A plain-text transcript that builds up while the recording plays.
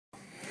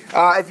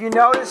If you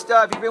noticed,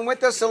 if you've been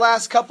with us the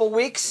last couple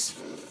weeks,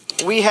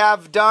 we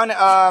have done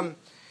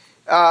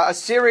a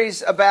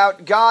series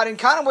about God and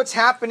kind of what's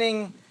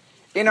happening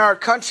in our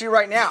country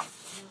right now.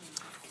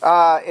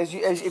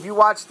 If you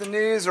watch the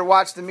news or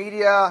watch the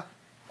media,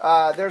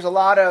 there's a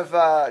lot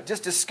of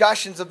just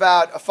discussions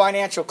about a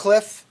financial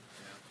cliff,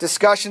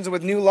 discussions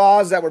with new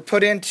laws that were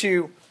put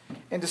into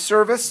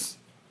service.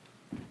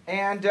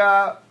 And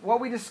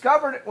what we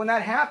discovered when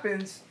that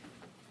happens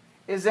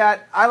is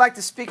that I like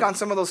to speak on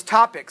some of those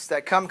topics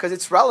that come because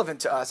it's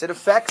relevant to us. It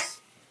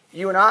affects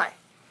you and I.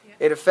 Yeah.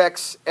 It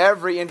affects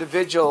every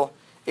individual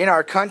in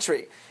our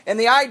country. And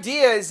the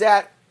idea is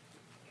that,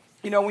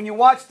 when you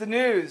watch the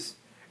news,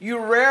 you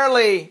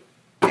rarely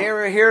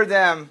ever hear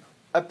them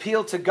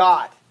appeal to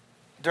God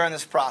during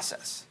this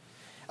process.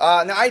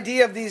 The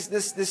idea of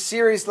this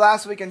series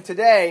last week and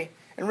today,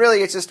 and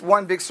really it's just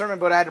one big sermon,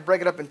 but I had to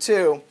break it up in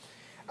two,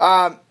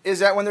 is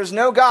that when there's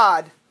no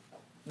God,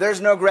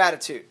 there's no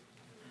gratitude.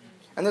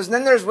 And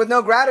with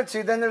no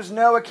gratitude, then there's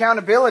no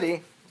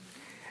accountability.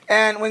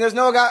 And when there's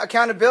no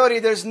accountability,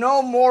 there's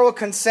no moral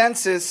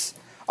consensus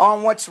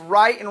on what's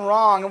right and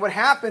wrong. And what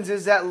happens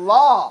is that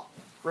law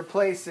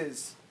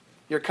replaces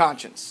your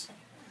conscience.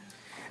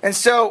 And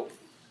so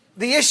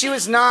the issue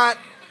is not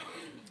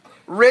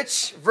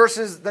rich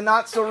versus the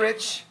not so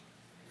rich.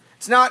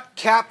 It's not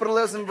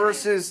capitalism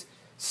versus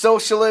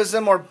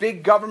socialism or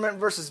big government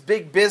versus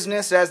big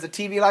business, as the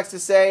TV likes to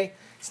say.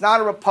 It's not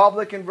a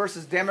Republican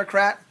versus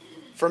Democrat.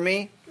 For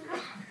me,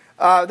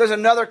 there's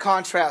another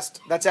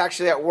contrast that's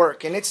actually at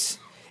work, and it's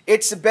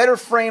better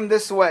framed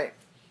this way.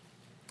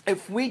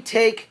 If we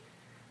take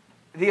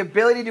the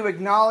ability to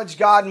acknowledge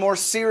God more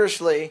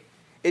seriously,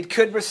 it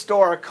could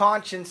restore our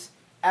conscience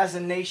as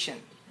a nation.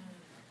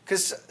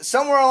 Because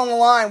somewhere along the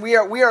line, we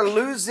are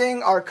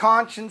losing our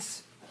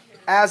conscience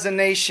as a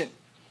nation.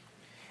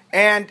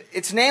 And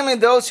it's namely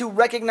those who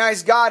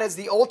recognize God as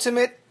the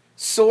ultimate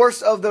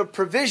source of the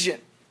provision,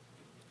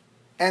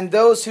 and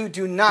those who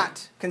do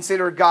not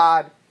consider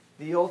God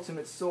the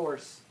ultimate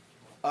source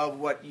of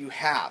what you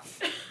have.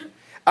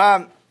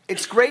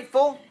 It's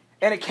grateful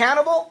and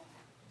accountable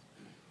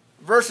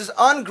versus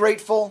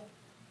ungrateful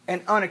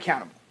and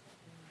unaccountable.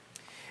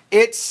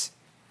 If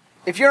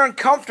you're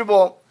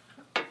uncomfortable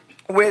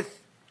with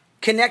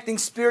connecting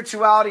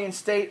spirituality and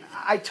state,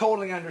 I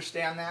totally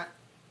understand that.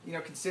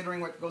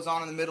 Considering what goes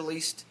on in the Middle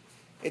East,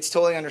 it's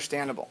totally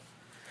understandable.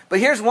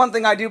 But here's one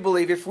thing I do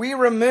believe. If we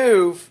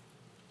remove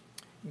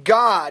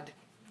God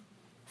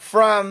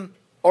from,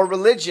 or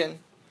religion,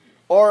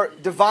 or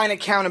divine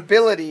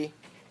accountability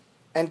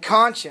and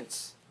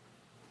conscience,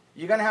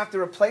 you're going to have to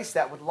replace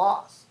that with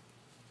laws.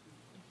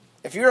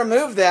 If you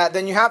remove that,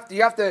 then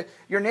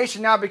your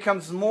nation now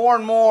becomes more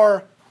and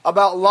more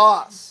about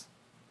laws.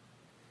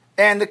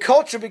 And the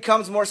culture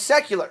becomes more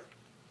secular.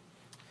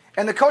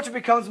 And the culture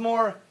becomes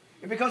more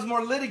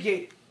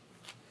litigated.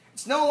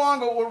 It's no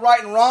longer what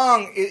right and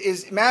wrong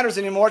matters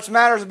anymore. It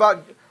matters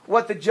about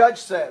what the judge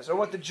says or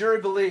what the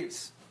jury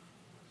believes.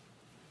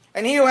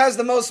 And he who has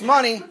the most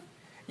money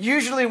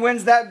usually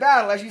wins that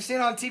battle, as you've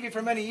seen on TV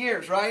for many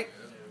years, right?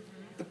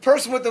 The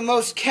person with the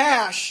most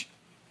cash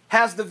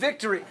has the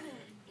victory.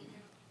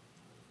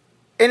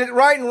 And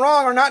right and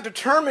wrong are not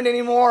determined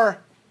anymore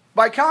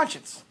by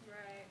conscience.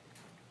 Right.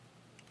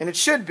 And it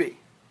should be.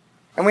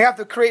 And we have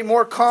to create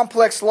more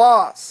complex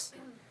laws.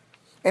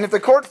 And if the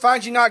court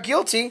finds you not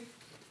guilty,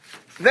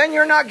 then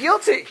you're not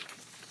guilty.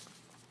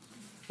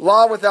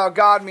 Law without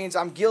God means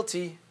I'm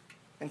guilty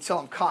until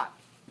I'm caught.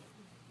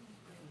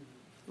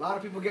 A lot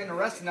of people getting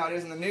arrested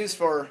nowadays in the news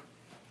for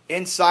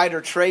insider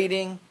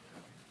trading.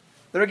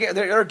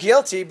 They're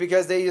guilty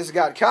because they just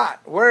got caught.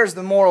 Where's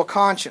the moral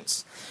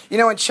conscience?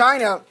 In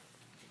China,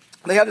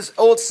 they have this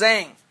old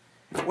saying.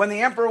 When the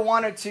emperor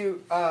wanted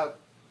to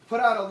put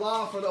out a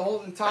law for the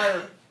whole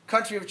entire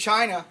country of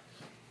China,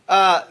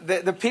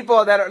 the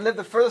people that live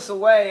the furthest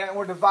away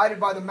were divided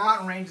by the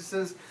mountain range. It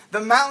says,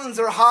 the mountains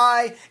are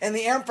high and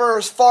the emperor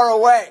is far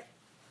away.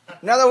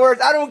 In other words,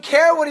 I don't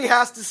care what he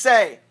has to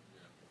say.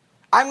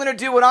 I'm going to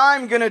do what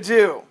I'm going to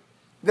do.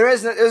 There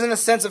isn't a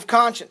sense of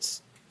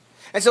conscience.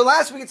 And so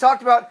last week we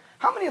talked about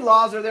how many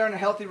laws are there in a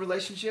healthy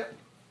relationship?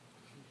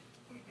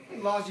 How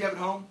many laws do you have at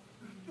home?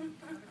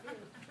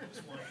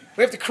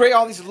 We have to create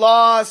all these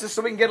laws just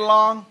so we can get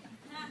along.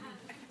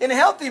 In a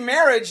healthy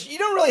marriage, you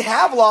don't really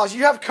have laws.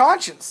 You have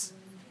conscience.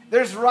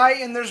 There's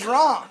right and there's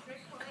wrong.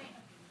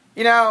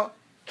 Karen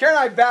and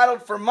I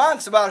battled for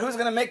months about who's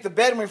going to make the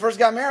bed when we first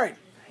got married.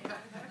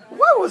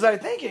 What was I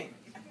thinking?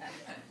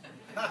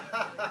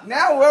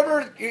 Now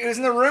whoever is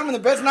in the room and the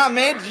bed's not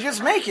made, you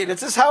just make it.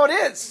 It's just how it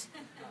is.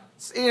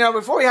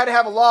 Before we had to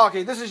have a law,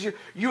 okay, this is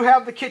you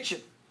have the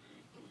kitchen.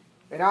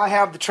 And I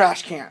have the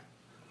trash can.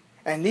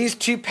 And these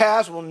two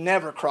paths will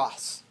never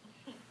cross.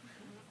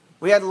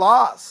 We had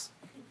laws.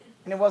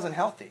 And it wasn't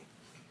healthy.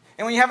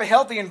 And when you have a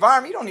healthy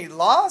environment, you don't need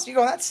laws. You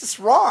go, that's just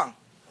wrong.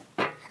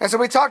 And so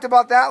we talked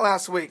about that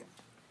last week.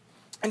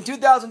 In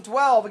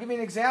 2012, I'll give you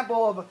an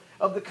example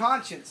of the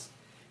conscience.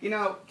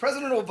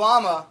 President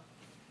Obama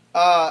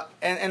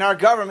and our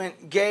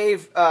government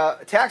gave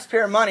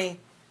taxpayer money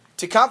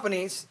to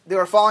companies that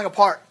were falling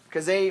apart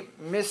because they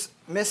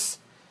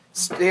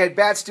they had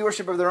bad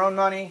stewardship of their own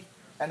money,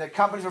 and the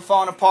companies were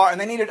falling apart,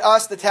 and they needed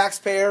us, the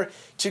taxpayer,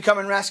 to come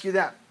and rescue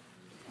them.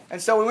 And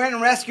so we went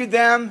and rescued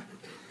them,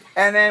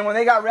 and then when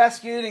they got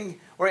rescued and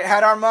we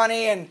had our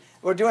money and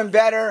we're doing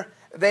better,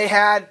 they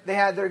had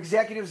their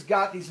executives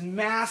got these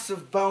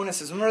massive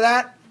bonuses. Remember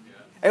that?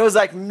 Yeah. It was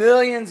like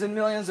millions and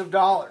millions of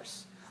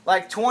dollars.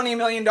 Like $20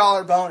 million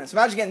bonus.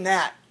 Imagine getting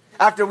that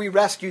after we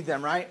rescued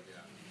them, right?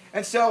 Yeah.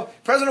 And so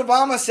President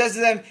Obama says to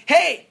them,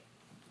 hey,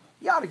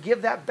 you ought to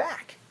give that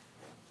back.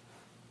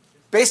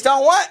 Based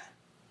on what? There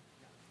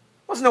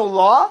was no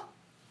law.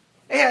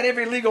 They had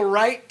every legal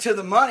right to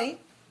the money.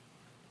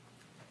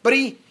 But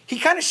he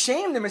kind of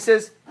shamed them and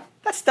says,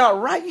 that's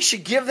not right. You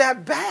should give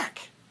that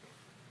back.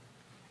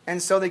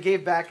 And so they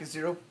gave back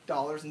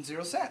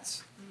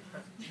 $0.00.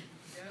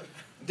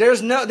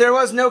 There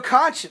was no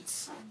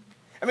conscience.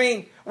 I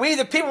mean, we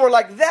the people were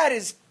like, that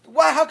is,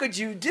 why? How could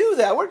you do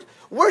that?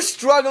 We're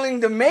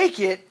struggling to make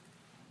it.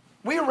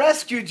 We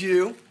rescued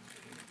you.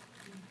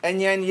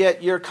 And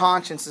yet your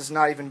conscience is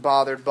not even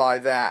bothered by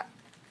that.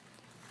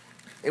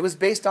 It was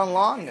based on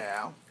law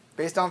now.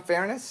 Based on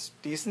fairness,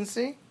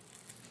 decency.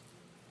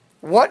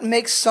 What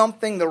makes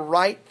something the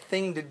right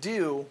thing to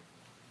do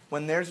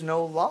when there's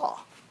no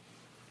law?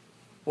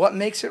 What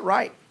makes it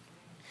right?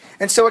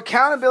 And so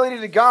accountability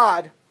to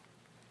God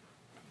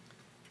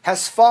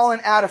has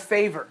fallen out of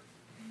favor.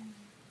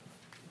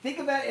 Think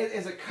about it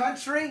as a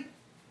country,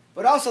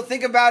 but also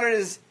think about it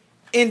as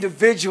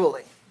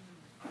individually.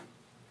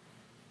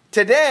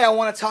 Today I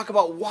want to talk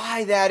about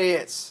why that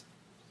is.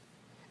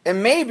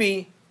 And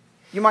maybe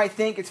you might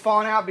think it's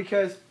fallen out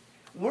because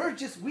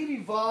we've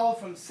evolved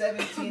from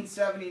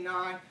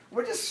 1779.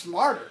 We're just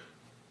smarter.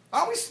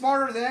 Aren't we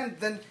smarter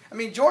than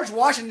George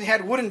Washington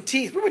had wooden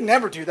teeth. We would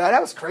never do that.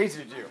 That was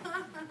crazy to do.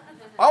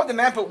 Why would the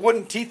man put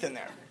wooden teeth in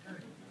there?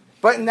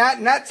 But in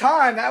that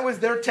time, that was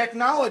their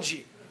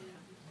technology.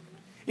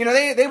 You know,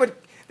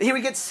 he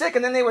would get sick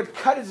and then they would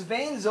cut his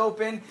veins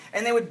open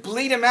and they would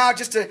bleed him out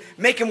just to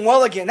make him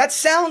well again. That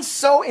sounds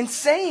so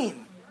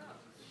insane.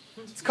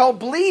 It's called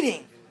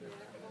bleeding.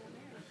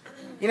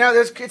 You know,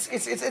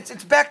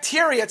 it's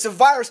bacteria, it's a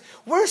virus.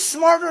 We're a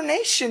smarter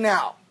nation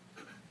now.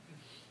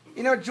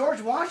 You know,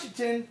 George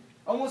Washington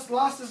almost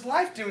lost his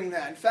life doing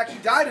that. In fact, he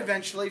died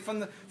eventually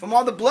from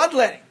all the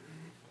bloodletting.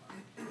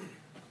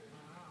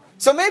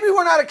 So maybe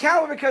we're not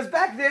accountable because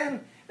back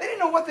then they didn't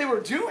know what they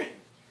were doing.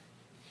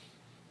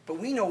 But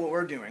we know what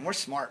we're doing. We're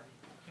smart.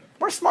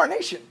 We're a smart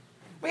nation.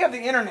 We have the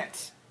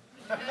internet.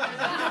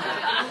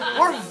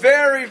 We're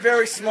very,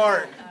 very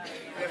smart.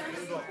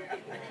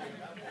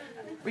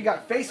 We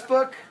got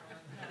Facebook.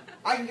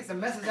 I can get the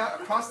message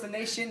out across the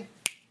nation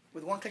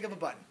with one click of a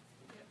button.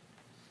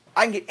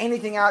 I can get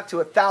anything out to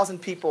 1,000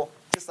 people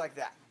just like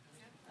that.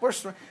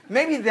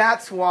 Maybe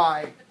that's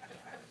why.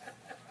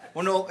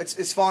 Well, no,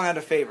 it's fallen out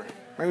of favor.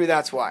 Maybe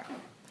that's why.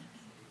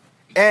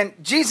 And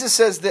Jesus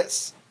says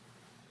this.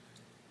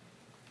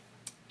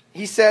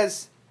 He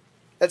says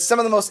that some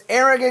of the most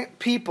arrogant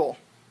people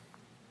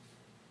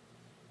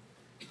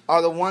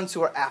are the ones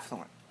who are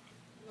affluent.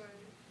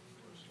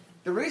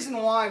 The reason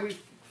why we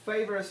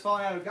favor has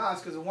fallen out of God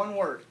is because of one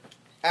word.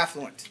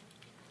 Affluent.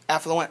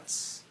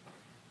 Affluence.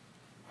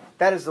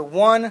 That is the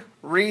one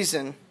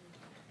reason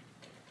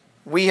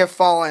we have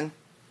fallen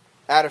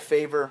out of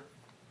favor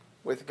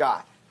with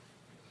God.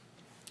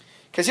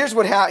 Because here's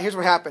what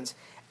happens.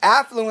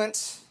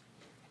 Affluence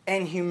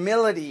and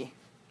humility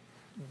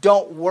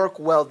don't work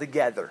well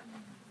together.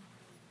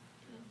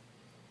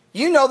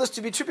 You know this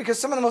to be true because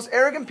some of the most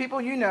arrogant people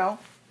you know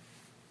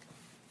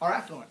are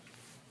affluent,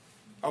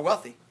 are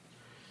wealthy.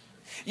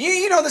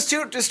 You know this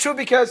too is true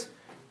because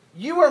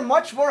you were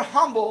much more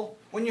humble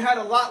when you had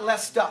a lot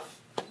less stuff.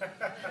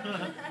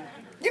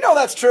 You know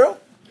that's true.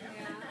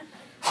 Yeah.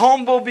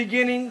 Humble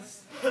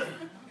beginnings.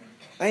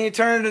 Then you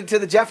turn into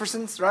the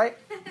Jeffersons, right?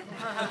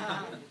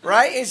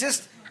 Right? It's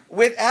just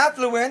with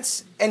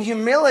affluence and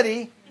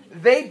humility,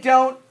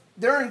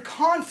 they're in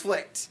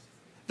conflict.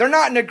 They're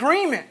not in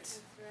agreement.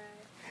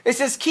 It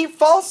says, keep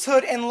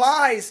falsehood and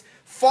lies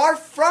far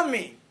from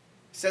me,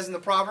 it says in the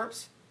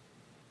Proverbs.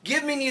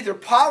 Give me neither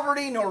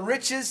poverty nor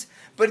riches,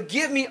 but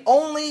give me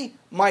only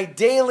my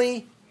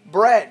daily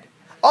bread.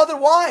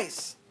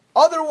 Otherwise,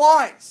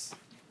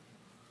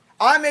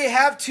 I may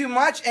have too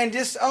much and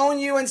disown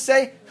you and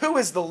say, who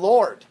is the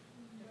Lord?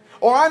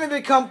 Or I may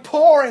become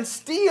poor and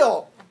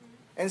steal,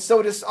 and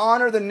so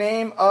dishonor the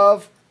name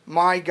of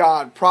my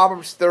God.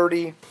 Proverbs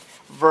 30,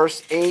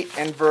 verse 8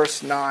 and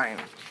verse 9.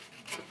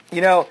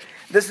 You know,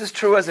 this is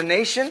true as a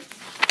nation,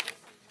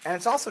 and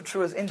it's also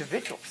true as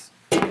individuals.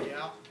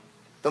 Yeah.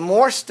 The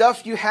more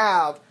stuff you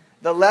have,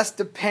 the less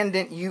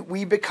dependent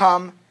we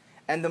become,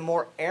 and the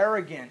more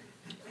arrogant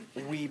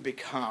we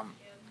become.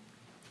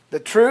 The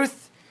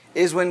truth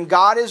is when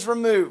God is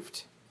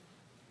removed,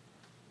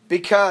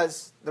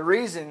 because the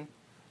reason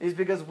is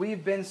because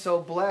we've been so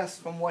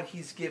blessed from what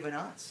He's given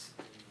us.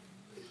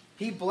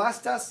 He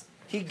blessed us.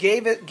 He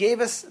gave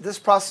us this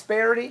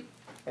prosperity,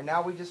 and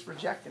now we just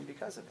reject Him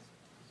because of it.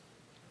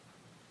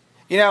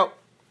 You know,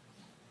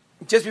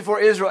 just before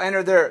Israel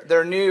entered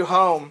their new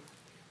home,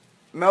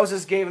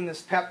 Moses gave them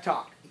this pep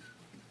talk.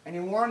 And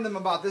he warned them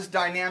about this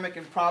dynamic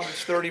in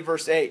Proverbs 30,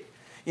 verse 8.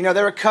 You know,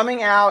 they were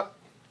coming out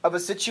of a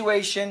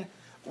situation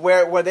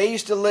where they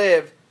used to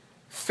live.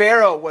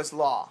 Pharaoh was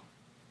law,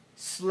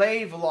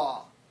 slave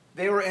law.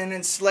 They were an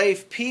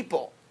enslaved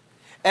people.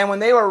 And when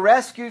they were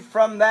rescued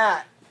from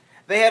that,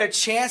 they had a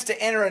chance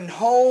to enter a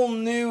whole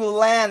new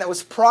land that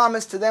was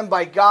promised to them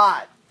by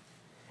God.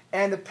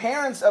 And the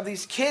parents of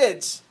these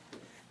kids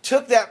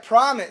took that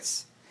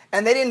promise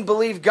and they didn't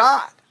believe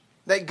God,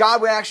 that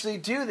God would actually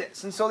do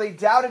this. And so they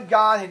doubted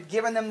God had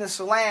given them this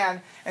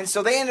land. And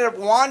so they ended up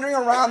wandering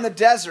around the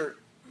desert,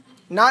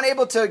 not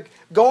able to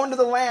go into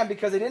the land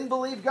because they didn't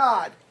believe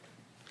God.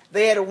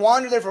 They had to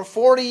wander there for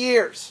 40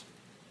 years.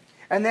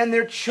 And then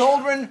their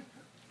children,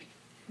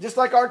 just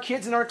like our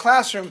kids in our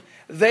classroom,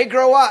 they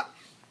grow up.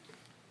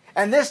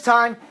 And this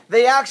time,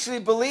 they actually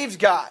believed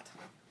God.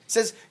 It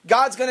says,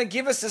 God's going to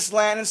give us this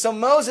land. And so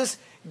Moses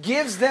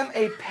gives them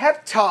a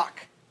pep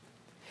talk.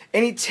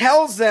 And he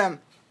tells them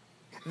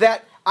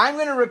that I'm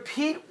going to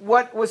repeat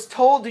what was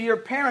told to your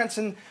parents.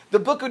 And the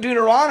book of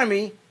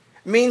Deuteronomy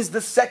means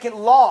the second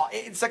law.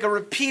 It's like a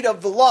repeat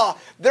of the law.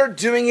 They're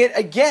doing it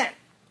again.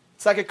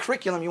 It's like a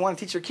curriculum you want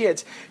to teach your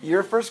kids.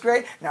 You're first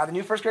grade. Now the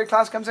new first grade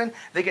class comes in.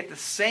 They get the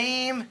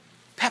same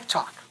pep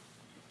talk.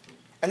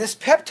 And this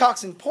pep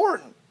talk's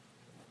important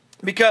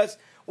because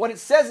what it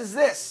says is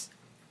this.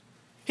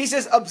 He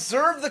says,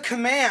 observe the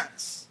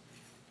commands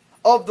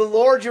of the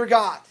Lord your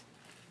God,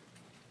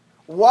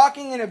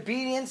 walking in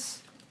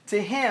obedience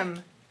to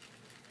Him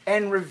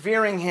and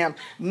revering Him.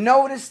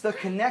 Notice the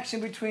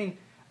connection between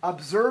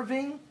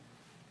observing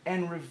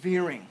and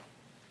revering.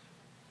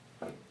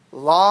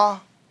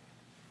 Law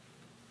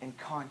and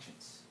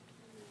conscience.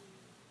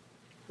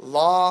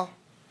 Law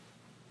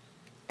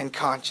and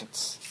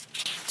conscience.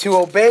 To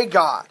obey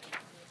God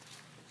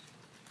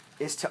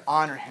is to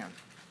honor Him.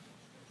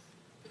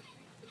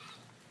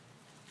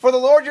 For the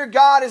Lord your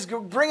God is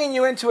bringing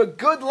you into a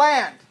good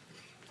land,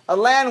 a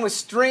land with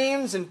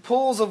streams and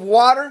pools of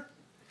water.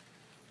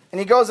 And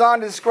he goes on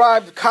to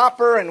describe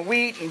copper and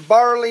wheat and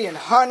barley and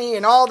honey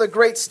and all the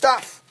great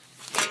stuff.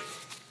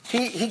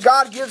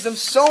 God gives them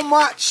so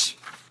much.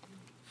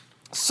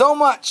 So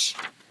much.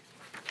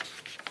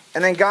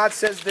 And then God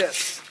says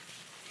this.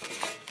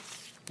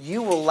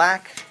 You will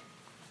lack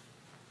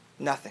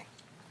nothing.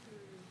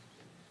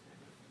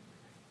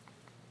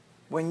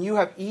 When you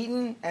have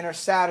eaten and are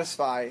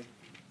satisfied,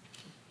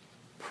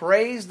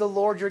 praise the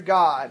Lord your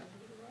God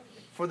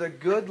for the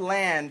good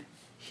land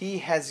He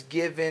has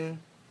given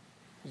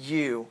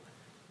you.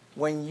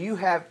 When you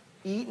have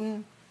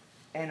eaten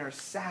and are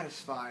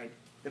satisfied,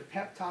 the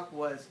pep talk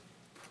was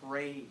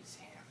praise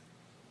Him.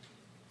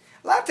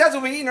 A lot of times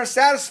when we eat and are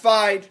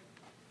satisfied,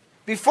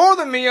 before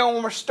the meal,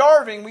 when we're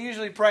starving, we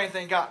usually pray and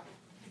thank God.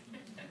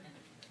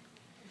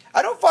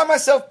 I don't find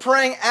myself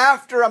praying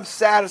after I'm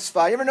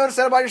satisfied. You ever notice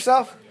that about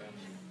yourself?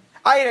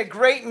 I ate a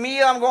great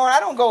meal. I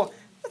don't go,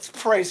 let's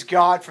praise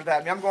God for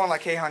that. I'm going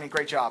like, hey, honey,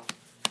 great job.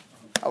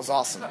 That was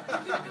awesome.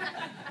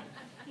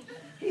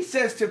 He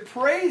says to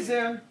praise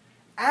Him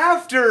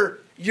after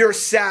you're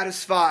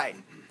satisfied.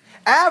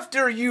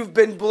 After you've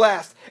been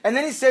blessed. And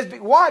then he says,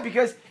 why?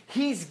 Because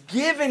He's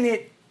given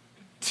it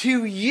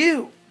to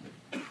you.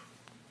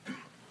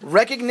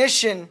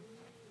 Recognition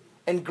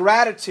and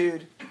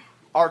gratitude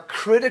are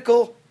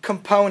critical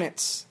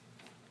components.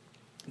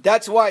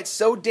 That's why it's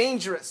so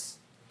dangerous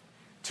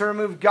to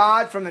remove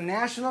God from the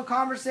national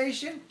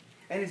conversation,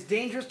 and it's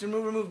dangerous to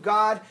remove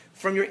God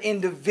from your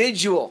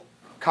individual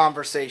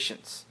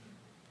conversations.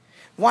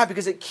 Why?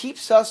 Because it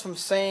keeps us from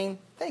saying,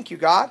 thank you,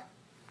 God.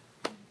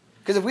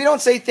 Because if we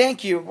don't say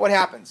thank you, what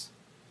happens?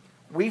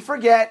 We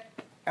forget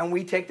and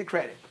we take the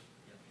credit.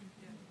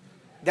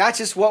 That's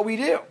just what we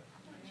do.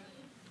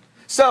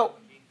 So,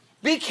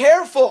 be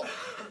careful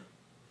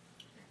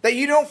that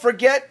you don't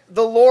forget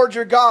the Lord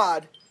your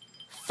God,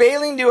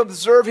 failing to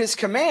observe His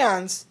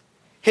commands,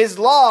 His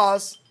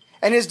laws,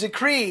 and His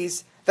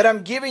decrees that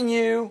I'm giving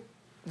you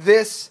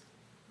this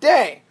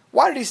day.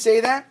 Why did He say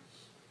that?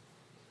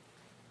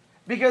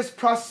 Because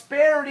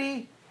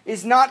prosperity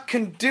is not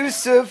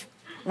conducive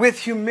with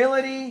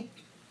humility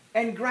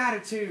and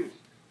gratitude.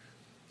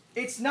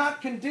 It's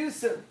not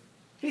conducive.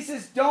 He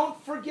says,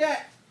 don't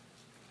forget.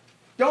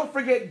 Don't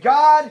forget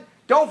God.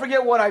 Don't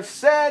forget what I've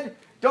said.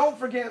 Don't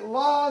forget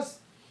laws.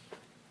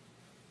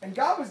 And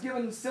God was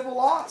giving them civil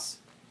laws.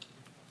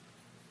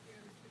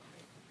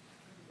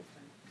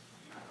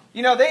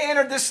 You know, they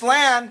entered this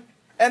land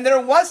and there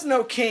was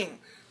no king.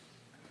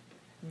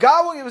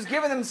 God was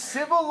giving them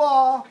civil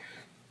law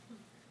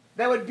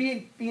that would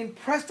be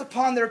impressed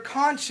upon their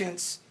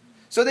conscience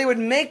so they would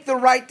make the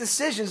right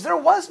decisions. There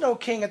was no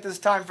king at this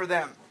time for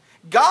them.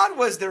 God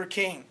was their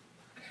king.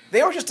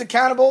 They were just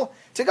accountable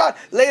to God.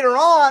 Later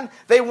on,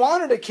 they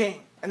wanted a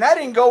king, and that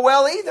didn't go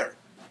well either.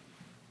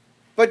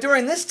 But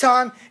during this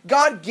time,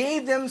 God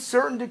gave them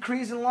certain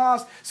decrees and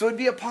laws so it would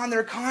be upon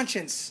their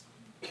conscience.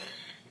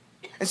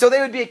 And so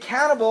they would be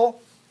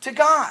accountable to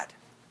God.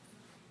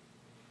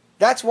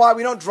 That's why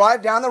we don't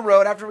drive down the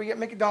road after we get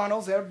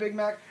McDonald's, have a Big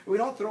Mac. We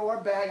don't throw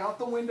our bag out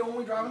the window when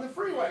we drive on the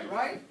freeway,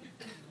 right?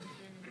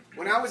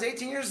 When I was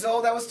 18 years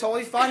old, that was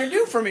totally fine to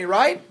do for me,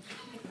 right?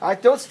 I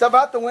threw stuff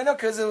out the window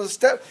because it was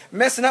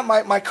messing up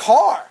my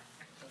car.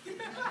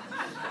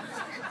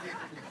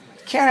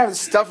 Can't have the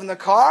stuff in the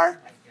car.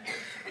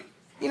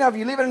 You know, if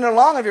you leave it in there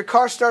long enough, your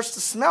car starts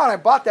to smell. And I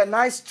bought that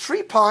nice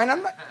tree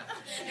pine.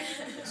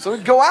 So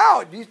it'd go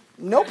out.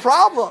 No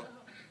problem.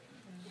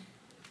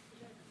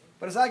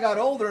 But as I got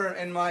older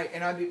and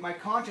my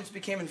conscience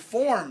became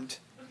informed,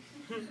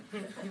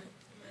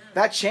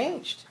 that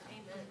changed.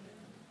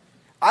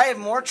 I have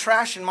more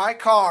trash in my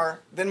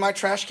car than my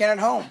trash can at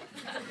home.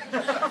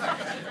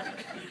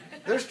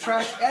 There's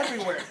trash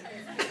everywhere.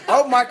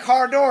 Oh, my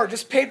car door,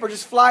 paper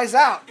just flies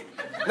out.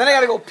 Then I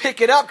got to go pick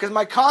it up because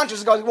my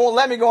conscience won't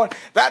let me go.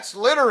 That's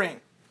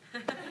littering.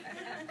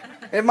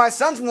 If my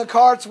son's in the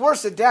car, it's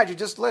worse than, Dad, you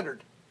just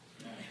littered.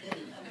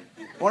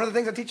 One of the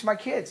things I teach my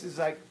kids is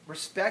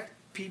respect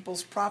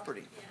people's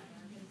property.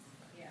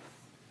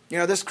 You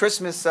know, this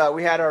Christmas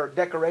we had our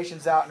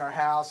decorations out in our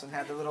house and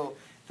had the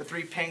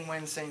 3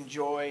 penguins saying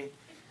joy.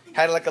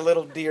 Had a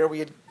little deer we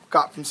had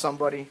got from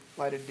somebody,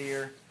 lighted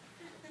deer.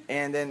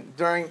 And then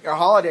during our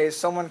holidays,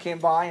 someone came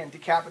by and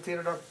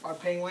decapitated our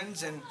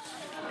penguins and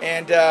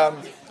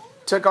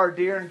took our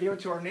deer and gave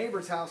it to our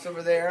neighbor's house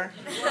over there.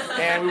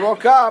 And we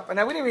woke up, and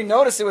we didn't even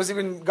notice it was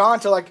even gone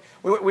till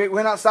we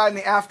went outside in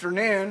the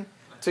afternoon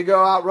to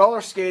go out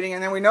roller skating,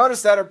 and then we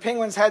noticed that our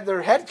penguins had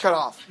their head cut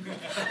off.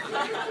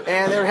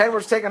 And their head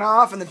was taken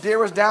off, and the deer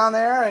was down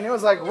there, and it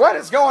was like, what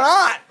is going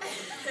on?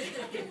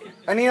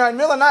 And, in the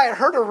middle of the night, I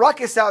heard a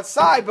ruckus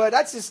outside, but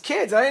that's just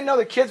kids. I didn't know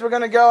the kids were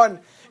going to go and,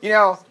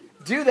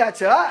 do that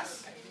to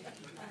us.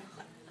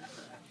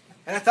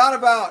 And I thought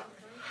about,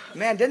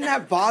 man, didn't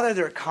that bother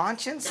their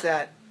conscience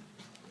that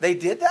they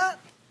did that?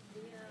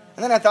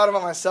 And then I thought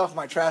about myself,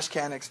 my trash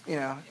can,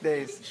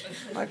 days.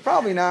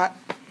 Probably not.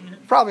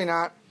 Probably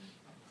not.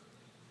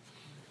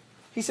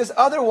 He says,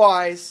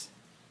 otherwise,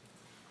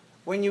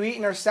 when you eat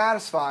and are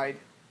satisfied,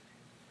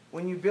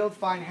 when you build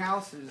fine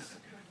houses,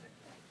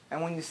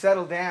 and when you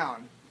settle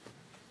down,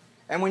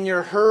 and when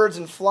your herds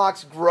and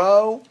flocks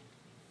grow,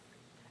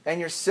 and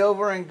your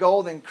silver and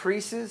gold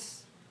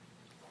increases,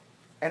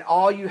 and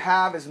all you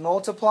have is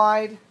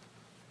multiplied,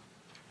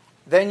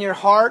 then your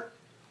heart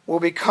will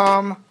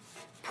become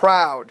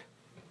proud,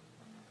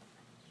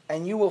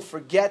 and you will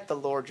forget the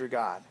Lord your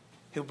God,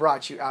 who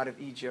brought you out of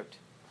Egypt,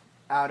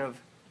 out of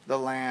the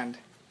land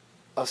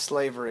of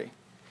slavery.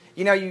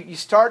 You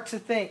start to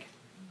think,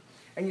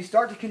 and you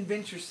start to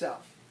convince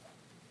yourself,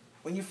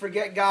 when you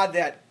forget God,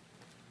 that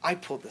I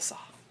pulled this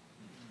off.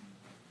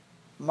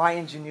 My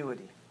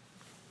ingenuity.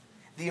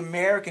 The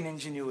American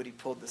ingenuity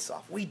pulled this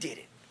off. We did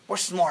it. We're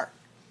smart.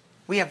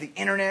 We have the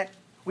internet.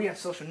 We have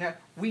social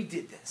net. We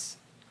did this.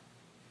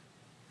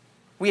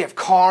 We have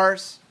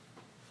cars.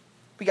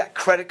 We got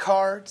credit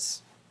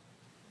cards.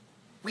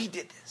 We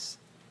did this.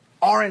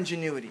 Our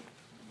ingenuity.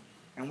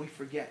 And we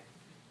forget.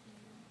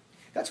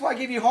 That's why I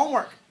give you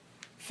homework.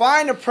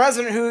 Find a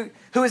president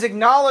who is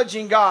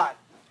acknowledging God.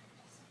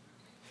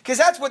 Because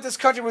that's what this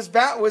country was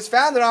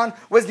founded on,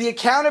 was the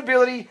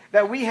accountability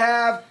that we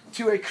have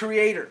to a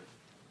creator,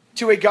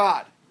 to a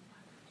God.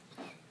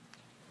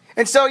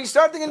 And so you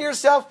start thinking to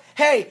yourself,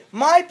 hey,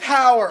 my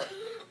power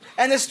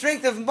and the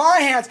strength of my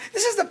hands.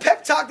 This is the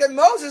pep talk that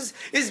Moses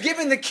is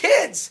giving the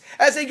kids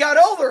as they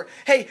got older.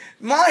 Hey,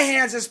 my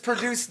hands has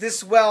produced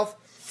this wealth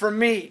for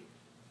me.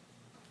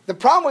 The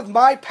problem with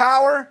my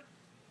power,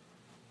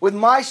 with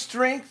my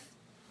strength,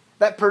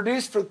 the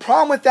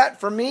problem with that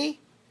for me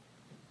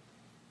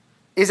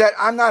is that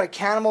I'm not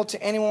accountable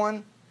to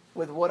anyone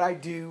with what I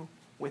do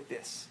with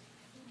this.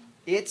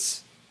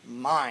 It's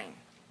mine.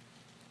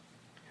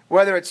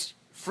 Whether it's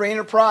free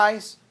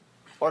enterprise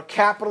or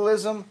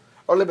capitalism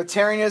or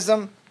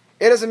libertarianism,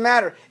 it doesn't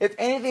matter. If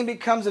anything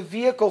becomes a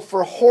vehicle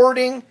for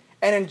hoarding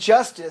and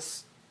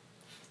injustice,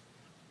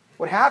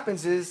 what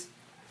happens is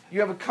you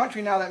have a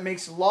country now that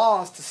makes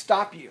laws to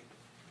stop you.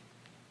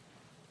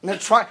 And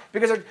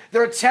because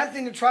they're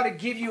attempting to try to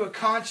give you a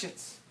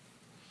conscience.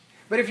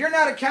 But if you're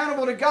not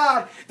accountable to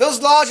God,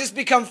 those laws just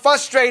become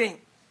frustrating.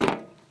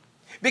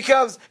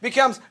 Becomes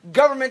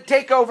government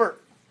takeover.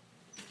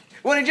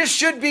 When it just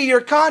should be your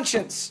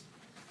conscience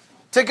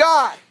to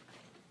God.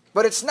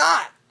 But it's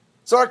not.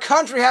 So our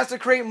country has to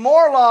create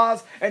more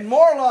laws in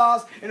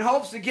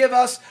hopes to give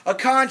us a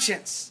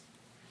conscience.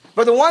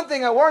 But the one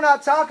thing that we're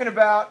not talking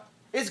about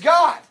is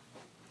God.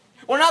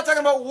 We're not talking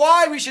about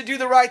why we should do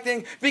the right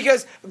thing,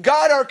 because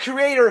God, our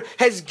Creator,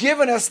 has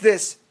given us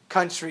this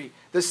country,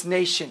 this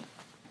nation,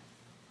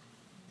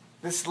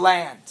 this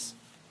land.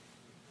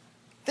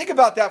 Think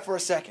about that for a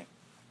second.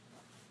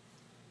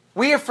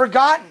 We have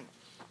forgotten.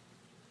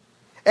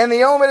 And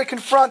the only way to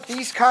confront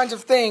these kinds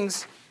of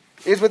things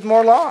is with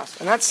more laws.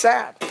 And that's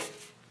sad.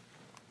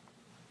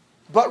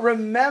 But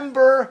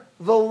remember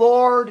the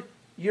Lord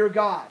your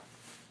God.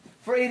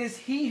 For it is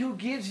He who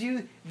gives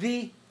you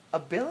the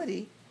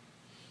ability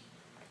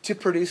to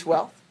produce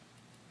wealth.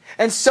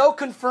 And so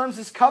confirms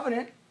His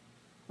covenant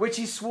which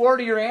he swore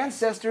to your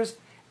ancestors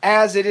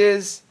as it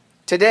is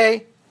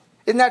today.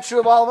 Isn't that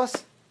true of all of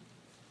us?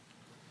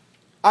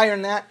 I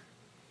earned that.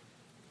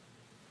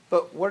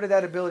 But where did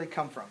that ability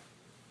come from?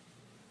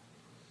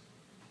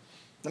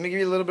 Let me give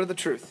you a little bit of the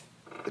truth.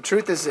 The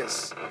truth is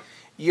this.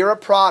 You're a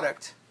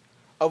product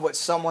of what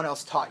someone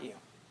else taught you.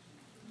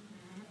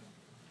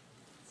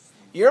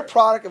 You're a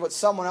product of what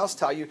someone else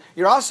taught you.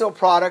 You're also a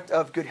product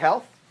of good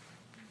health.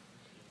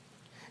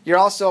 You're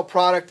also a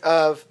product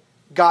of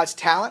God's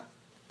talent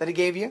that He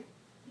gave you.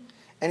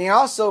 And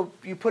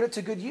you put it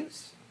to good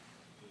use.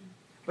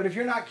 But if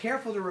you're not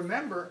careful to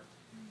remember,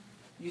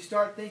 you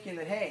start thinking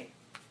that, hey,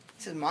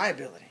 this is my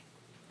ability.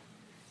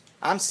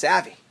 I'm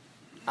savvy.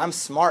 I'm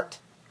smart.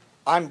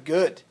 I'm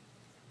good.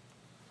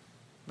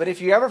 But if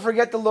you ever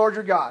forget the Lord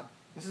your God,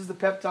 this is the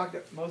pep talk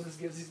that Moses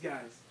gives these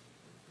guys.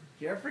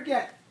 If you ever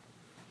forget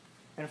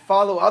and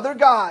follow other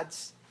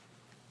gods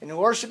and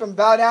worship and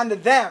bow down to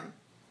them,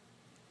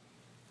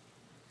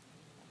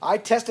 I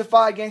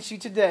testify against you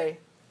today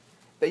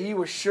that you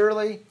will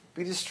surely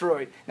be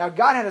destroyed. Now,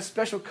 God had a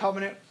special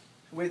covenant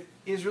with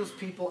Israel's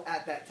people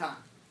at that time.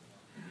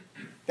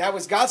 That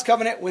was God's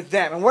covenant with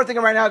them. And we're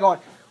thinking right now going,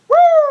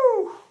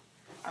 woo!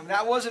 I mean,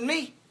 that wasn't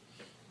me.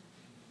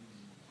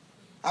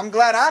 I'm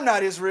glad I'm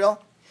not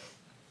Israel.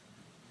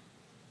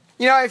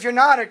 You know, if you're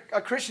not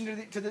a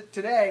Christian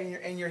today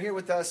and you're here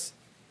with us,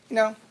 you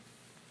know,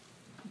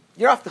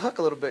 you're off the hook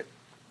a little bit.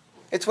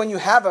 It's when you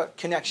have a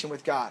connection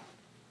with God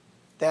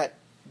that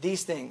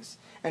these things.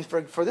 And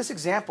for this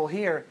example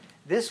here,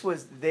 this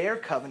was their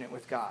covenant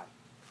with God.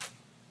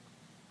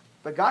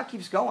 But God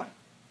keeps going.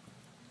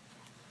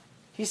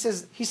 He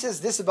says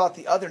this about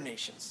the other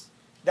nations.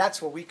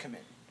 That's what we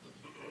commit.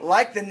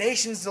 Like the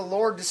nations the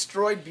Lord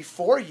destroyed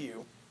before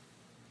you,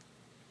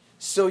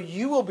 so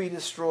you will be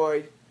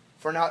destroyed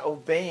for not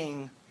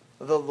obeying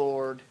the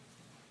Lord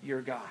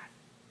your God.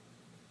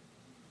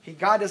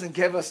 God doesn't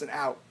give us an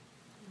out.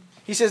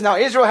 He says, now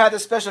Israel had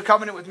this special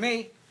covenant with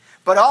me,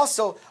 but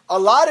also a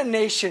lot of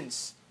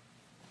nations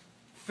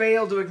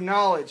failed to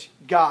acknowledge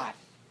God,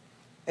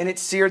 and it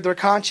seared their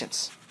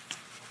conscience.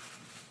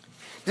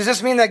 Does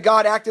this mean that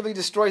God actively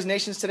destroys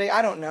nations today?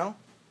 I don't know.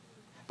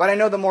 But I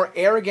know the more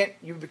arrogant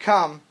you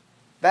become,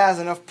 that has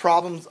enough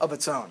problems of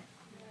its own.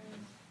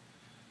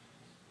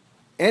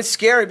 And it's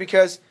scary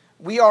because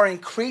we are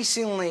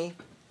increasingly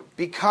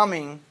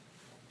becoming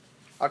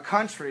a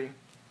country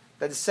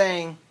that is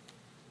saying,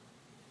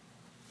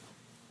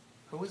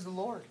 who is the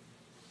Lord?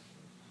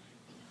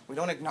 We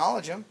don't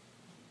acknowledge Him.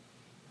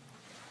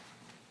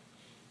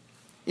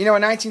 You know,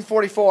 in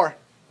 1944,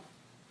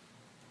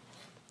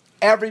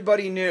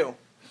 everybody knew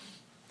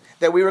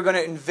that we were going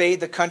to invade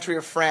the country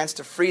of France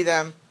to free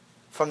them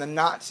from the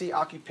Nazi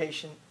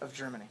occupation of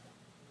Germany.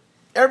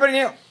 Everybody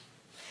knew.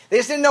 They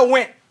just didn't know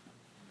when.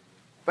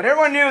 But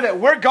everyone knew that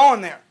we're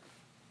going there.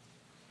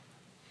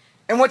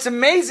 And what's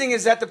amazing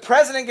is that the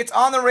president gets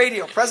on the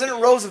radio,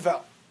 President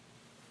Roosevelt,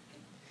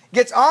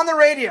 gets on the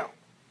radio,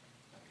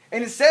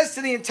 and it says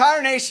to the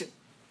entire nation,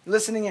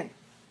 listening in,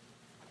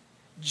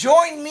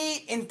 join me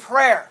in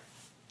prayer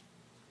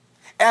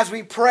as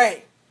we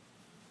pray.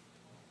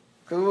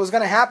 Because what was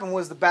going to happen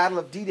was the Battle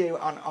of D-Day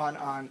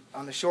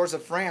on the shores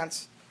of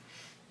France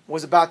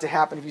was about to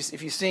happen.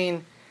 If you've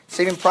seen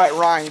Saving Private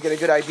Ryan, you get a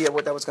good idea of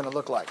what that was going to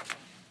look like.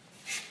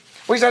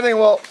 We start thinking,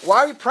 well,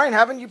 why are we praying?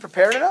 Haven't you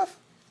prepared enough?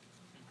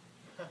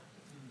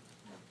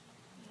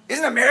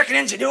 Isn't American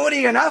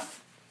ingenuity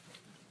enough?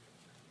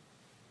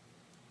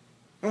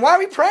 And why are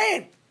we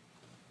praying?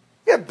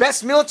 We have the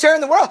best military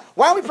in the world.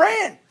 Why are we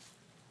praying?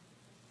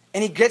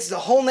 And he gets the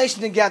whole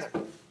nation together.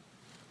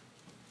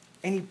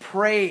 And he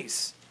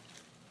prays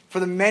for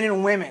the men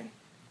and women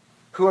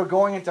who are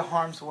going into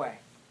harm's way.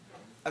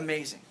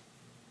 Amazing.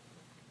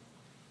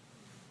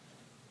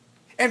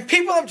 And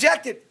people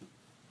objected.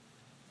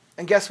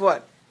 And guess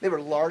what? They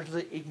were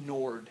largely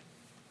ignored.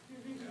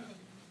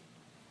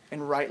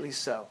 And rightly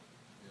so.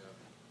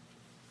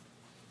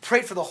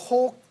 Prayed for the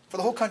whole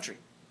country.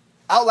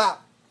 Out loud.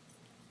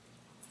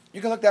 You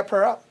can look that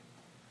prayer up.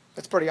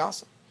 That's pretty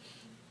awesome.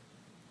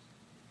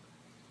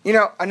 You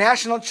know, a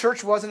national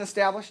church wasn't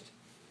established.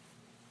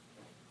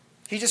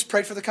 He just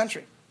prayed for the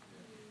country.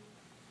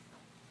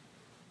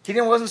 He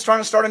wasn't trying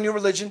to start a new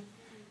religion.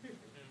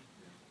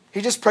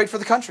 He just prayed for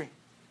the country.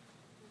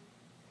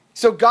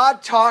 So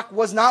God talk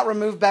was not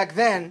removed back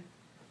then,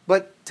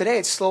 but today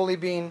it's slowly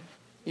being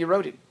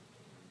eroded.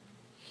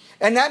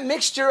 And that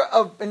mixture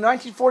in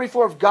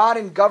 1944 of God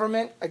and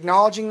government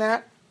acknowledging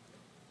that,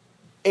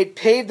 it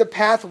paved the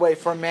pathway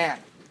for man.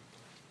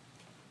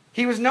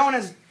 He was known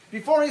as,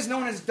 before he's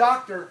known as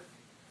doctor,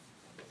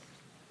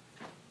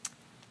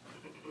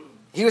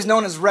 he was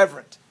known as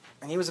reverend,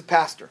 and he was a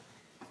pastor.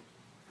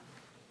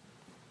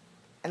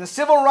 And the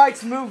civil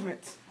rights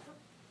movement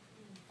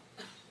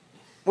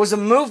was a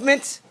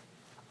movement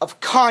of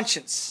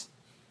conscience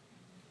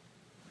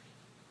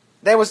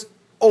that was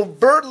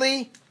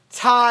overtly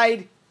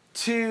tied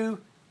to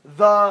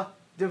the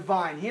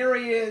divine. Here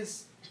he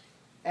is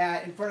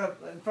in front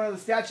of the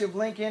statue of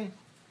Lincoln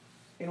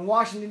in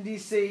Washington,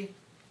 D.C.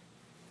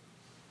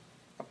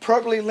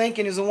 Appropriately,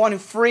 Lincoln is the one who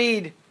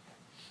freed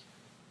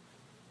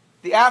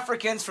the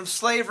Africans from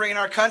slavery in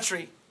our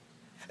country.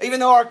 Even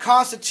though our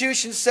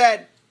Constitution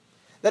said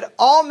that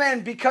all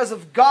men, because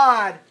of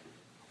God,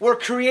 were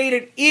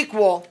created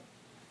equal,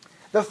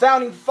 the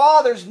Founding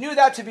Fathers knew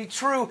that to be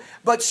true,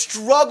 but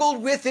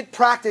struggled with it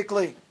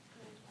practically.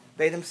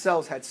 They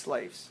themselves had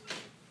slaves.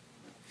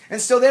 And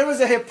so there was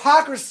a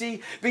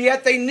hypocrisy, but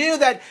yet they knew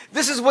that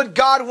this is what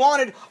God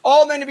wanted,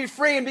 all men to be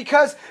free. And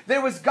because there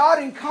was God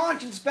in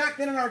conscience back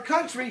then in our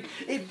country,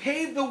 it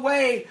paved the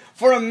way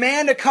for a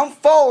man to come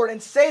forward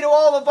and say to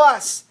all of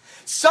us,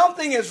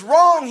 something is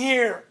wrong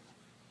here.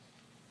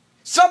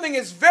 Something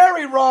is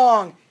very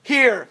wrong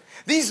here.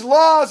 These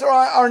laws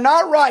are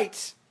not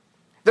right.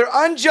 They're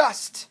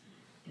unjust.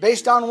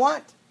 Based on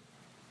what?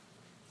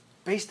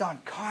 Based on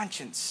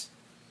conscience.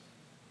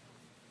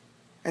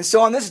 And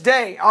so on this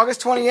day, August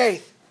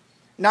 28th,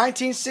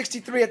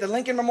 1963, at the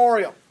Lincoln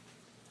Memorial,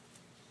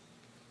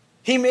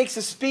 he makes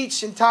a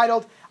speech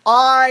entitled,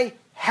 I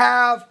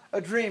Have a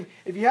Dream.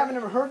 If you haven't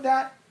ever heard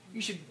that,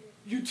 you should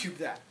YouTube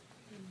that.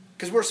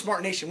 Because we're a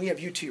smart nation. We have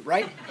YouTube,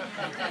 right?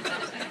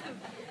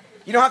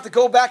 You don't have to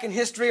go back in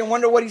history and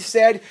wonder what he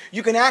said.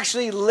 You can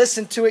actually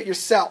listen to it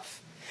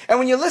yourself. And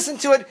when you listen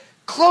to it,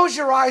 close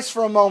your eyes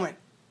for a moment.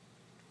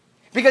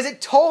 Because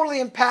it totally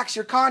impacts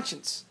your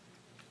conscience.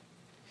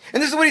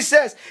 And this is what he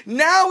says.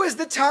 Now is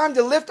the time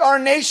to lift our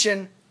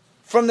nation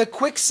from the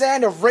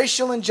quicksand of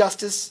racial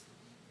injustice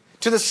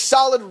to the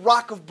solid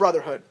rock of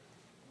brotherhood.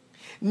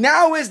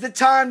 Now is the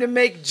time to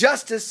make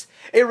justice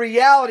a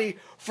reality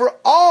for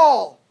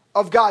all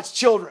of God's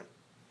children.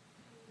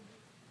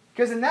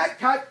 Because in that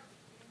type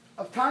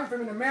of time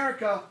frame in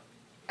America,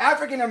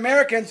 African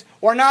Americans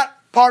were not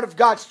part of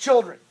God's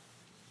children.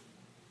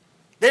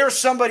 They were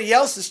somebody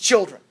else's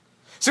children.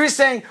 So he's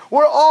saying,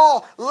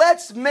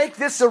 let's make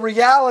this a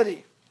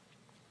reality.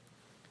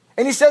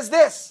 And he says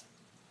this,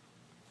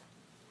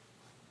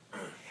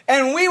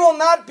 and we will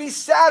not be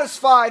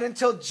satisfied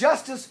until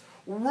justice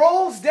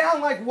rolls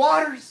down like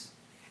waters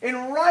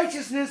and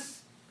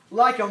righteousness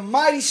like a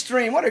mighty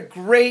stream. What a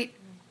great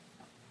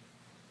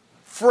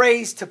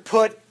phrase to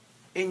put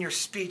in your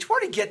speech. Where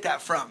did he get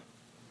that from?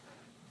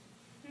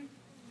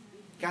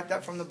 Got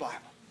that from the Bible.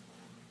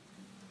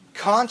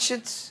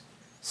 Conscience,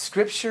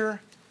 Scripture,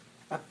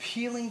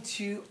 appealing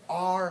to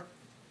our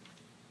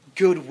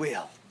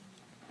goodwill.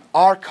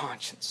 Our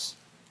conscience.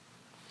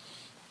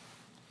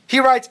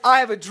 He writes, I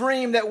have a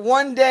dream that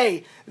one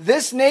day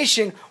this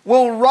nation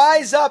will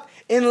rise up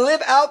and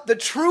live out the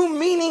true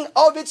meaning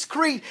of its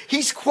creed.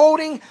 He's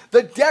quoting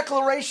the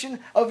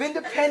Declaration of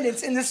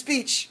Independence in the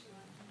speech.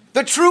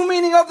 The true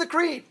meaning of the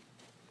creed,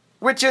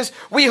 which is,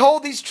 we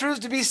hold these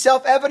truths to be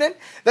self-evident,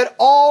 that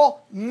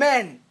all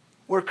men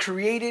were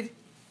created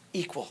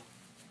equal.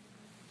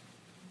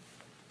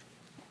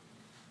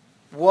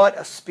 What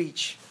a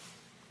speech.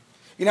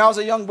 You know, I was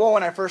a young boy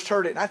when I first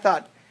heard it, and I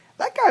thought,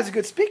 that guy's a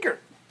good speaker.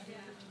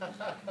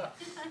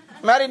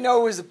 I didn't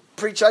know he was a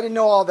preacher. I didn't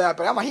know all that,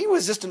 but he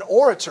was just an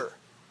orator.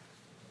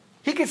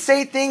 He could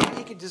say things,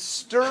 he could just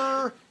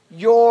stir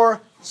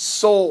your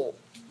soul.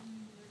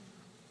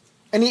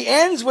 And he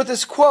ends with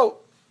this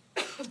quote.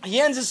 He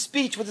ends his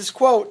speech with this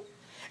quote,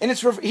 and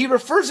he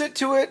refers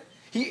to it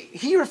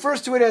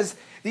as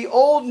the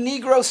old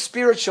Negro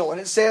spiritual,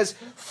 and it says,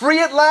 free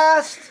at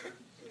last,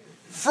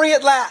 free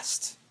at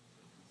last.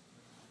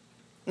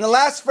 And the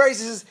last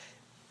phrase is,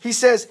 he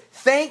says,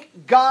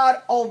 thank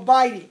God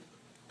Almighty,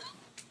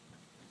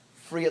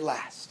 free at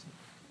last.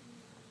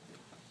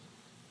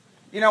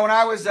 You know, when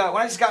I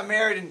just got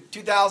married in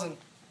 2000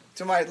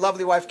 to my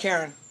lovely wife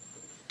Karen,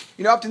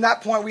 you know, up to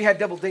that point we had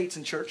double dates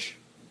in church.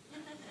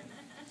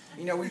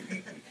 You know,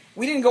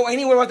 we didn't go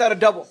anywhere without a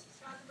double.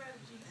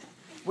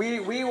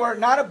 We were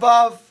not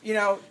above, you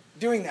know,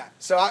 doing that.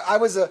 So I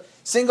was a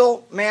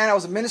single man. I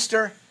was a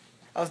minister.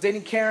 I was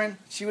dating Karen.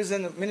 She was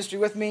in the ministry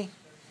with me.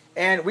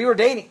 And we were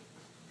dating.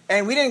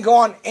 And we didn't go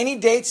on any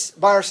dates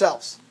by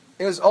ourselves.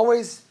 It was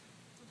always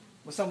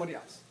with somebody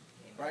else.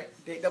 Right?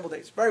 Double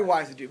dates. Very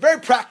wise to do. Very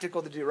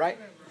practical to do, right?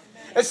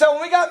 And so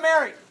when we got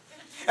married,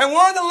 and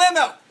we're in the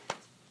limo,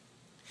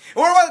 and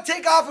we're about to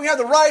take off, and we have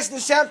the rice and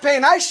the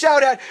champagne, I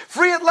shout out,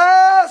 free at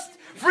last!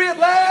 Free at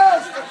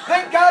last!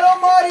 Thank God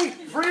Almighty!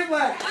 Free at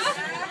last!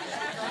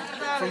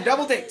 From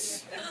double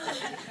dates.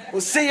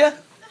 We'll see you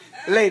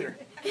later.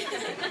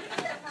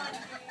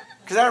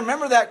 Because I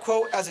remember that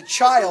quote as a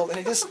child, and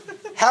it just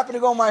happened to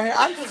go in my head.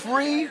 I'm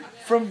free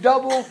from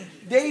double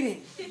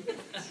dating.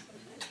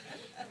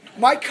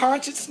 My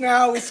conscience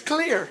now is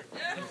clear.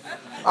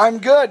 I'm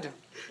good.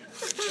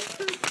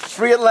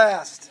 Free at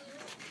last.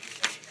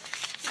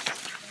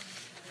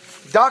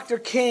 Dr.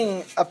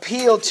 King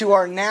appealed to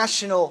our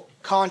national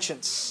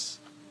conscience,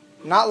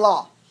 not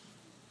law.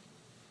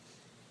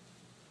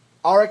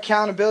 Our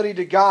accountability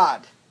to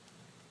God,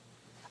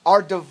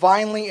 our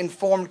divinely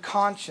informed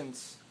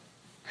conscience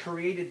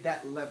created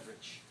that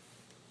leverage.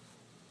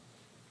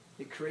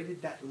 It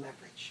created that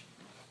leverage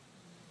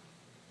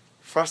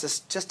for us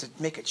just to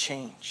make a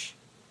change.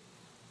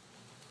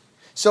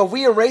 So if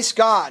we erase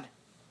God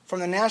from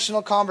the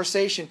national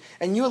conversation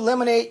and you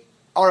eliminate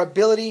our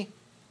ability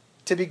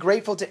to be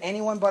grateful to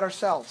anyone but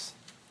ourselves.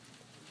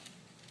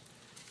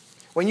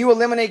 When you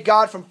eliminate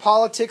God from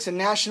politics and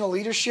national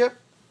leadership,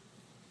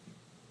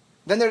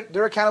 then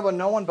they're accountable to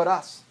no one but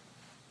us.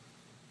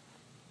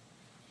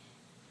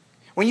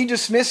 When you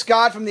dismiss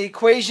God from the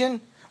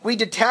equation, we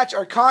detach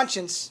our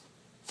conscience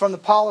from the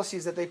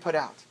policies that they put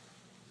out.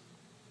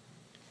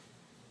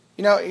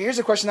 You know, here's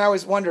a question I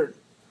always wondered.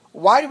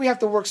 Why do we have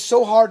to work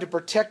so hard to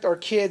protect our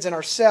kids and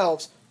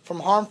ourselves from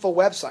harmful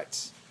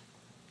websites?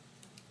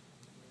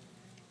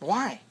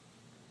 Why?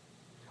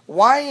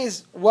 Why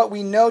is what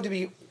we know to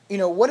be,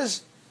 what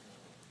is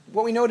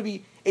what we know to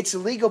be, it's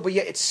illegal, but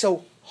yet it's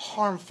so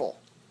harmful?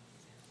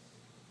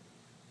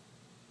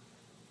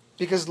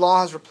 Because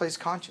law has replaced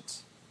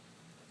conscience.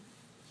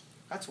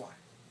 That's why.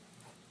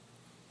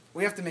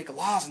 We have to make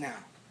laws now.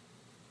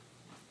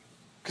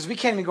 Because we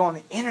can't even go on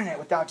the internet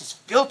without just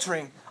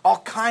filtering all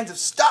kinds of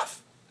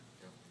stuff.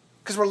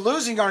 Because we're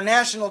losing our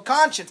national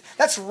conscience.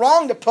 That's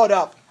wrong to put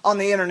up on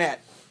the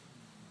internet.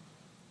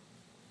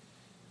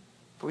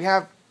 But we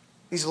have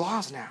these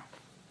laws now.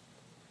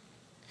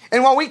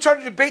 And while we try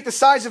to debate the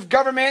size of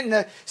government and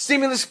the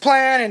stimulus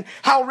plan and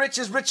how rich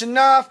is rich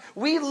enough,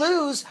 we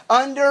lose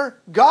under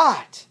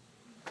God.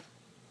 I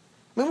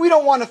mean, we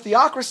don't want a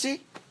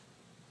theocracy.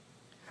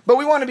 But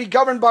we want to be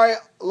governed by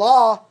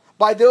law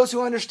by those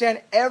who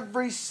understand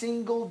every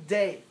single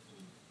day.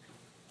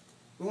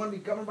 We want to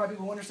be governed by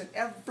people who understand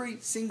every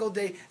single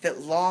day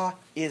that law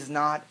is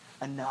not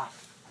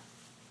enough.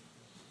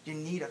 You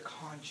need a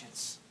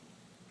conscience.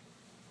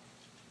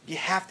 You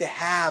have to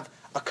have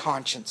a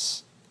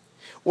conscience.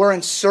 We're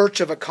in search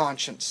of a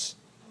conscience.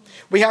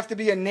 We have to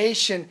be a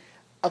nation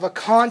of a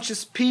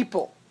conscious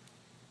people.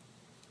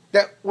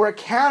 That we're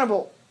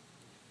accountable,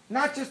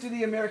 not just to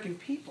the American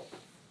people,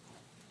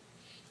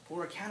 but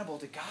we're accountable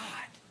to God.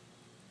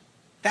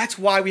 That's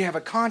why we have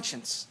a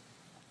conscience.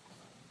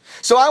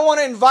 So I want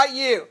to invite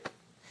you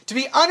to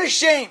be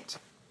unashamed,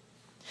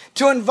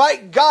 to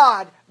invite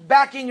God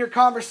back in your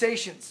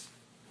conversations.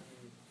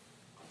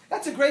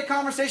 That's a great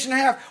conversation to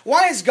have.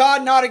 Why is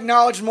God not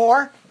acknowledged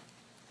more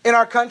in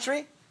our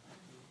country?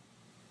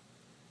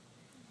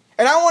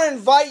 And I want to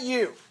invite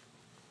you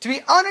to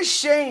be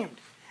unashamed,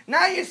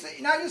 not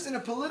just in a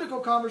political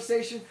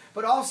conversation,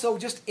 but also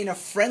just in a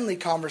friendly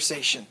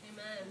conversation.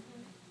 Amen.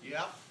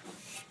 Yeah.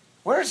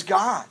 Where's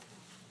God?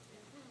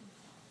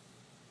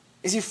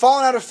 Is he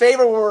falling out of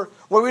favor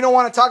where we don't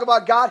want to talk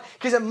about God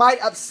because it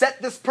might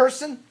upset this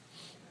person?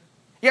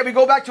 Yet we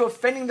go back to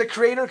offending the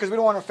Creator because we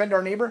don't want to offend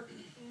our neighbor?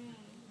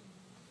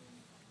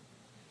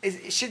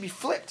 It should be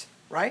flipped,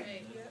 right?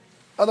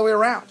 Other way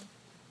around.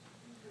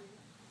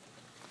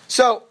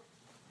 So,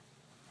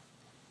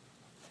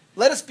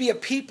 let us be a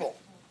people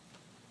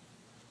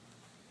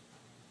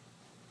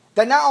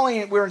that not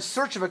only we're in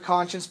search of a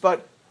conscience,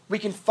 but we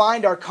can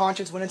find our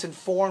conscience when it's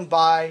informed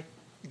by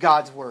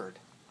God's Word.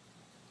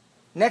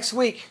 Next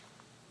week,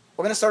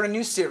 we're going to start a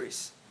new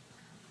series.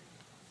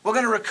 We're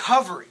going to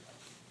recovery.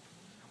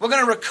 We're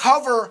going to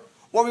recover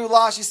what we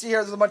lost. You see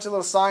here, there's a bunch of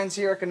little signs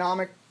here,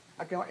 economic.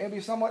 It'll be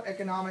somewhat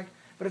economic,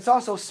 but it's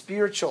also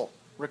spiritual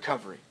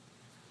recovery.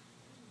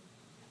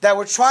 That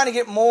we're trying to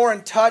get more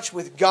in touch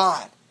with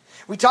God.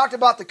 We talked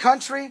about the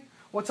country.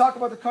 We'll talk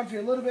about the country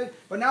a little bit,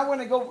 but now we're going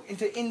to go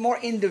into more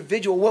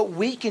individual, what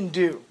we can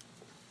do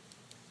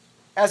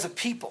as a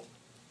people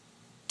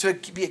to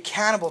be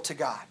accountable to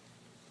God,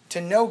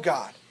 to know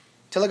God,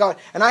 to look God.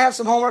 And I have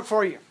some homework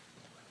for you.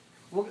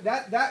 Well,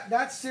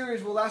 that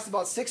series will last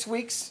about 6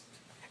 weeks,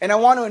 and I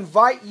want to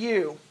invite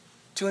you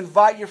to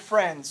invite your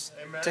friends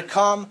to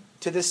come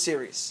to this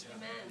series.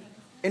 Amen.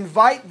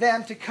 Invite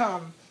them to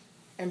come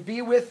and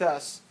be with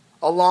us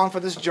along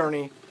for this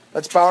journey.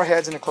 Let's bow our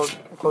heads in a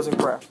closing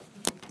prayer.